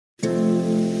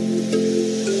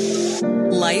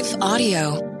Life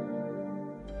Audio.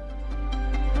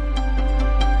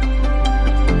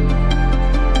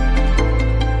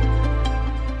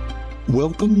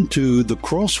 Welcome to the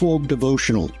Crosswalk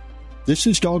Devotional. This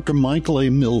is Dr. Michael A.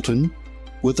 Milton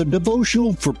with a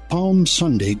devotional for Palm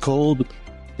Sunday called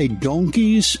A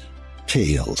Donkey's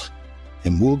Tale.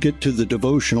 And we'll get to the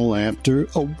devotional after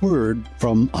a word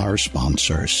from our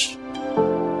sponsors.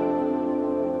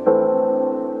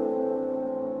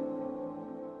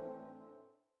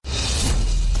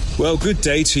 Well, good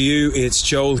day to you. It's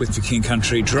Joel with The King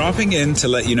Country, dropping in to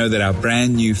let you know that our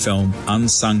brand new film,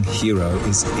 Unsung Hero,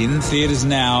 is in theaters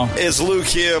now. It's Luke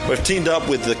here. We've teamed up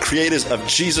with the creators of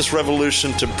Jesus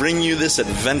Revolution to bring you this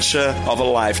adventure of a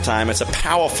lifetime. It's a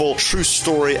powerful, true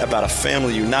story about a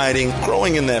family uniting,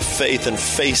 growing in their faith, and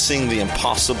facing the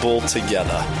impossible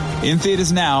together. In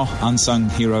theaters now,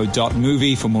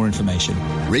 unsunghero.movie for more information.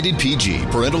 Rated PG.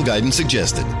 Parental guidance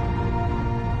suggested.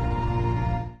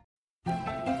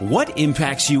 What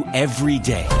impacts you every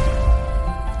day?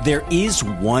 There is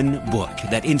one book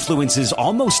that influences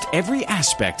almost every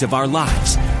aspect of our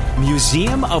lives.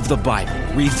 Museum of the Bible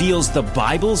reveals the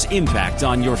Bible's impact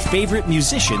on your favorite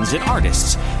musicians and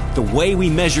artists, the way we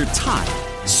measure time,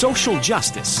 social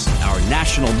justice, our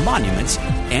national monuments,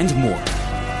 and more.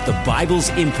 The Bible's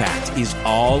impact is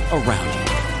all around you.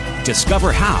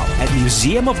 Discover how at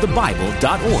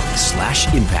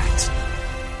museumofthebible.org/impact.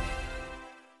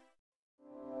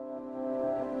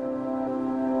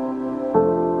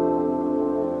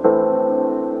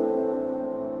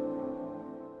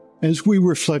 As we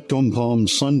reflect on Palm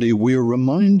Sunday, we are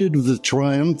reminded of the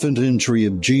triumphant entry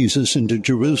of Jesus into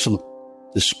Jerusalem.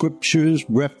 The scriptures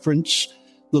reference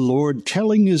the Lord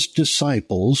telling his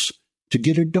disciples to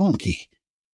get a donkey.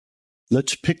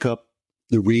 Let's pick up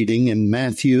the reading in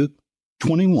Matthew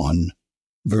 21,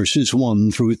 verses 1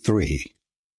 through 3.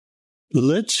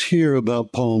 Let's hear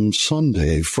about Palm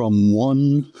Sunday from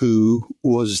one who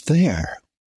was there.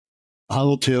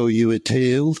 I'll tell you a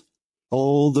tale.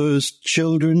 All those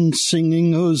children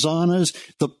singing hosannas,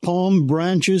 the palm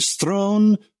branches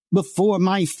thrown before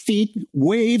my feet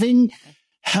waving.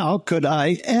 How could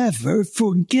I ever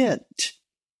forget?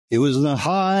 It was the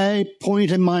high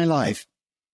point in my life.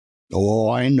 Oh,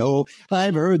 I know.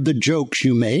 I've heard the jokes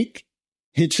you make.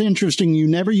 It's interesting you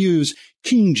never use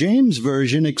King James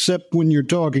Version except when you're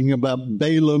talking about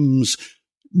Balaam's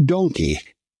donkey.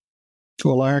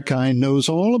 Well, our kind knows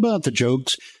all about the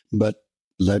jokes, but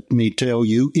let me tell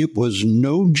you, it was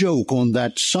no joke on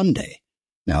that Sunday.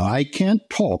 Now, I can't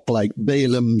talk like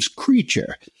Balaam's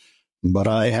creature, but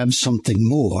I have something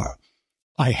more.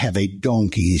 I have a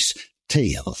donkey's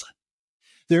tail.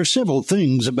 There are several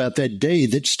things about that day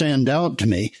that stand out to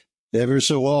me. Ever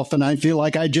so often, I feel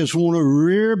like I just want to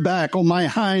rear back on my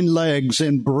hind legs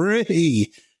and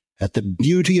bray at the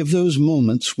beauty of those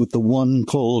moments with the one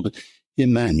called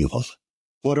Emmanuel.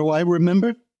 What do I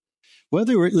remember? Well,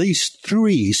 there are at least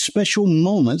 3 special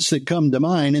moments that come to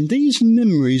mind, and these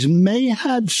memories may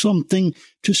have something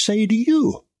to say to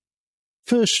you.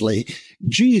 Firstly,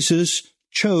 Jesus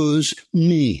chose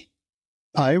me.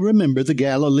 I remember the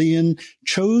Galilean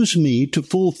chose me to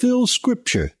fulfill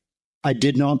Scripture. I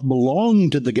did not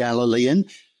belong to the Galilean.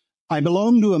 I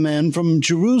belonged to a man from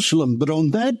Jerusalem, but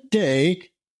on that day,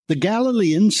 the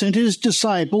Galilean sent his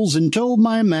disciples and told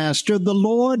my master, "The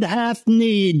Lord hath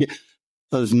need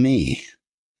of me."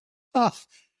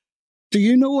 Do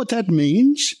you know what that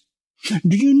means?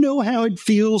 Do you know how it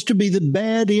feels to be the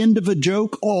bad end of a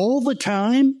joke all the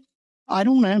time? I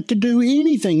don't have to do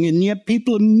anything, and yet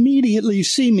people immediately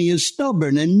see me as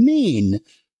stubborn and mean.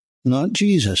 Not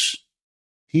Jesus.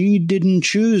 He didn't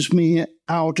choose me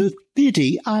out of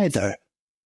pity either.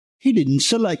 He didn't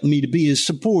select me to be his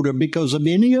supporter because of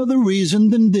any other reason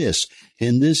than this.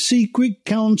 In the secret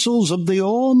counsels of the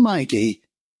Almighty,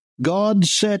 God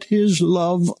set his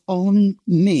love on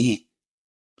me.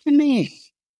 Me.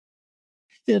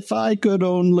 If I could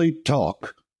only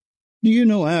talk. Do you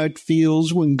know how it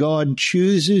feels when God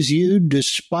chooses you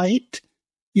despite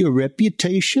your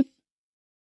reputation?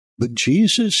 But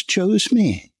Jesus chose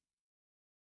me.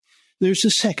 There's a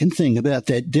second thing about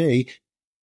that day.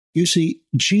 You see,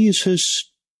 Jesus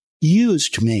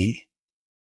used me.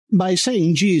 By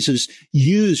saying Jesus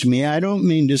used me, I don't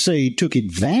mean to say he took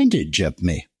advantage of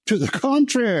me. To the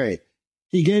contrary,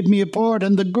 he gave me a part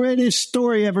in the greatest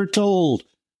story ever told.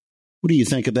 What do you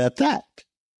think about that?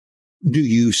 Do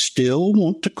you still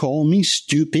want to call me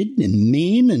stupid and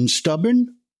mean and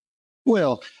stubborn?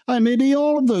 Well, I may be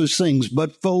all of those things,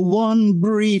 but for one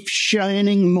brief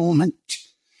shining moment,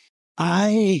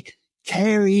 I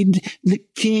carried the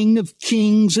King of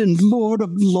Kings and Lord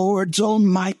of Lords on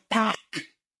my back.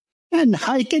 And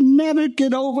I can never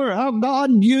get over how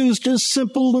God used a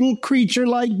simple little creature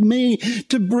like me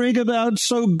to bring about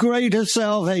so great a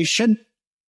salvation.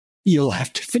 You'll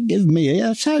have to forgive me.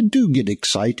 Yes, I do get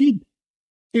excited.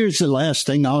 Here's the last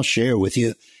thing I'll share with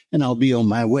you, and I'll be on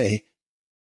my way.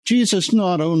 Jesus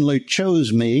not only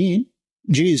chose me,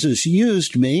 Jesus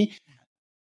used me,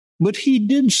 but he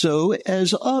did so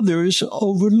as others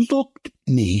overlooked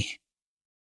me.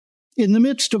 In the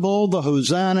midst of all the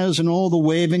hosannas and all the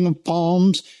waving of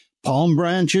palms, palm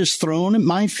branches thrown at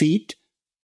my feet,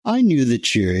 I knew the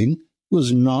cheering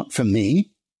was not for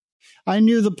me. I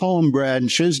knew the palm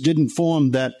branches didn't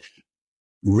form that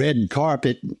red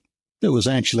carpet that was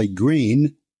actually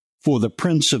green for the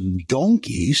Prince of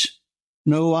Donkeys.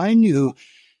 No, I knew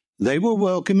they were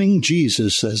welcoming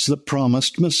Jesus as the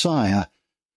promised Messiah.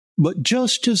 But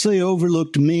just as they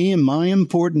overlooked me and my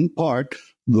important part,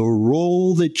 the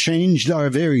role that changed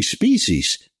our very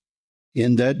species,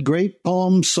 in that great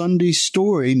Palm Sunday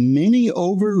story, many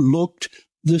overlooked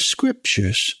the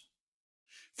Scriptures.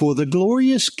 For the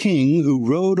glorious King who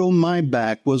rode on my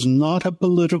back was not a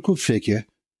political figure.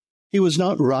 He was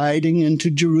not riding into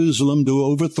Jerusalem to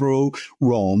overthrow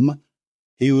Rome.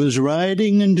 He was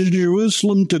riding into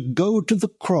Jerusalem to go to the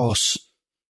cross.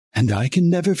 And I can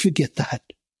never forget that.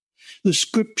 The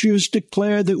Scriptures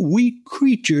declare that we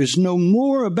creatures know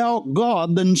more about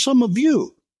God than some of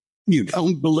you. You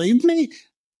don't believe me?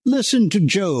 Listen to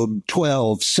Job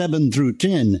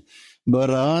 12:7-10. But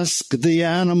ask the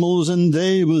animals, and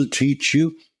they will teach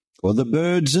you, or the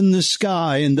birds in the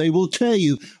sky, and they will tell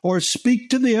you, or speak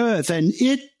to the earth, and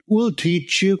it will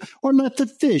teach you, or let the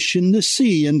fish in the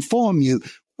sea inform you.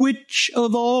 Which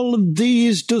of all of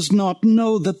these does not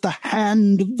know that the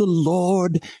hand of the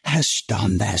Lord has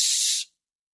done this?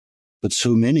 But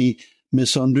so many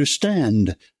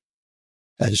misunderstand,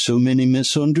 as so many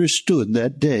misunderstood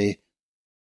that day.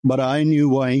 But I knew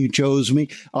why he chose me.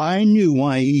 I knew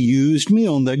why he used me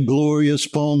on that glorious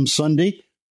Palm Sunday.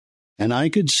 And I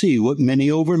could see what many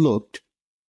overlooked.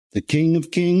 The King of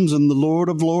Kings and the Lord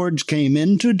of Lords came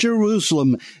into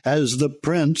Jerusalem as the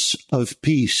Prince of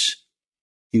Peace.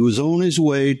 He was on his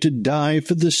way to die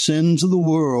for the sins of the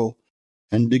world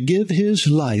and to give his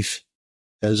life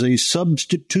as a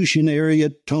substitutionary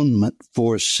atonement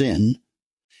for sin.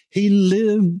 He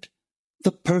lived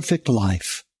the perfect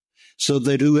life so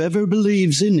that whoever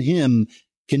believes in him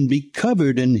can be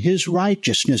covered in his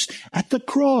righteousness. At the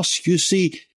cross, you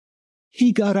see,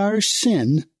 he got our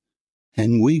sin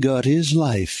and we got his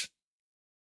life.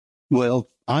 Well,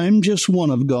 I'm just one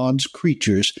of God's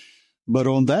creatures. But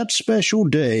on that special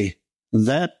day,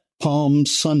 that Palm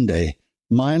Sunday,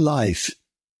 my life,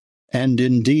 and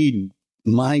indeed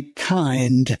my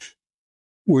kind,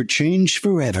 were changed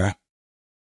forever.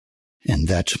 And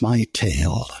that's my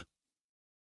tale.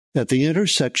 At the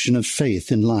intersection of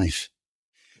faith and life.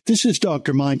 This is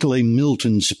Dr. Michael A.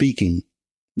 Milton speaking.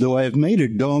 Though I have made a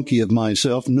donkey of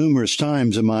myself numerous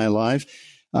times in my life,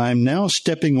 I'm now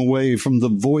stepping away from the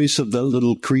voice of that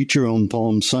little creature on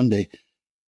Palm Sunday.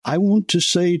 I want to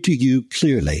say to you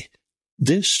clearly,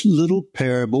 this little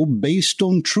parable based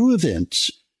on true events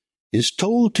is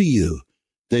told to you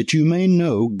that you may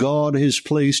know God has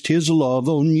placed his love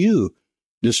on you,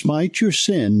 despite your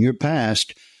sin, your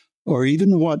past, or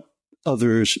even what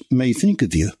others may think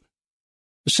of you.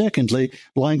 Secondly,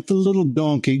 like the little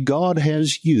donkey, God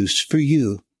has use for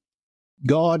you.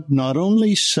 God not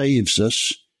only saves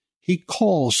us, he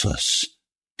calls us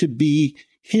to be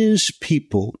his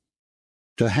people,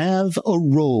 to have a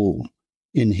role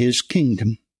in his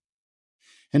kingdom.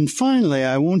 And finally,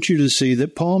 I want you to see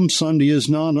that Palm Sunday is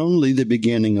not only the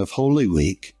beginning of Holy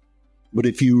Week, but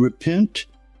if you repent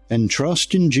and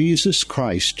trust in Jesus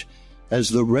Christ as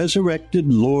the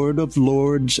resurrected Lord of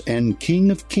Lords and King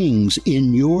of Kings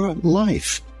in your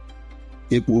life,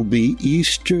 it will be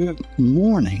Easter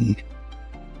morning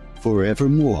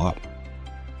forevermore.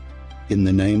 In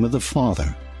the name of the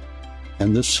Father,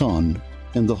 and the Son,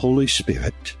 and the Holy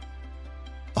Spirit.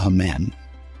 Amen.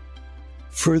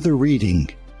 Further reading,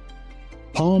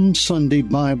 Palm Sunday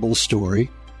Bible Story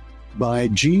by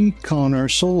G. Connor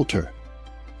Salter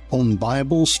on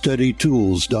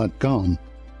BibleStudyTools.com.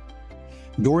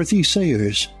 Dorothy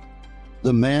Sayers,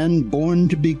 The Man Born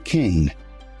to be King,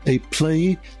 a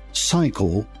play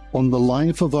cycle on the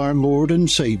life of our Lord and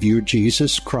Savior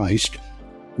Jesus Christ,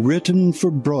 written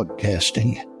for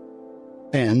broadcasting.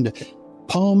 And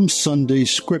Palm Sunday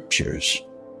Scriptures,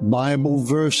 Bible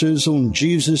verses on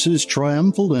Jesus'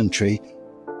 triumphal entry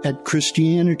at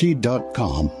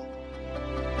Christianity.com.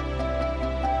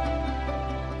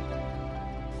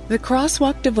 The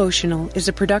Crosswalk Devotional is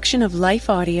a production of Life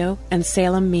Audio and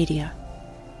Salem Media.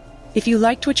 If you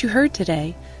liked what you heard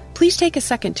today, please take a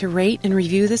second to rate and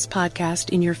review this podcast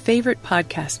in your favorite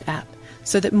podcast app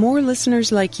so that more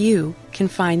listeners like you can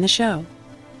find the show.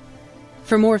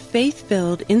 For more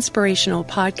faith-filled, inspirational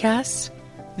podcasts,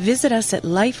 visit us at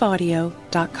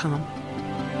lifeaudio.com.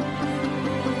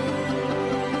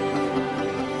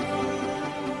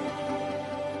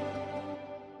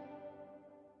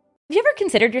 Have you ever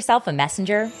considered yourself a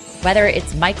messenger? Whether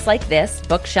it's mics like this,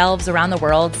 bookshelves around the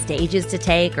world, stages to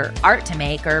take, or art to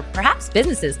make, or perhaps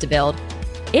businesses to build,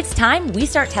 it's time we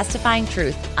start testifying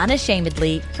truth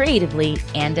unashamedly, creatively,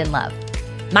 and in love.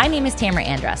 My name is Tamara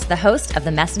Andrus, the host of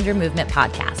the Messenger Movement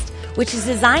podcast, which is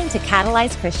designed to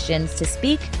catalyze Christians to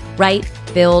speak, write,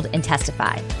 build, and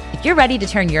testify. If you're ready to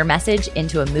turn your message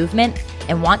into a movement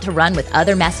and want to run with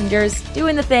other messengers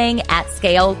doing the thing at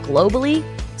scale globally,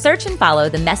 search and follow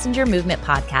the Messenger Movement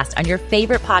podcast on your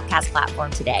favorite podcast platform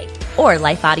today or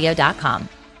lifeaudio.com.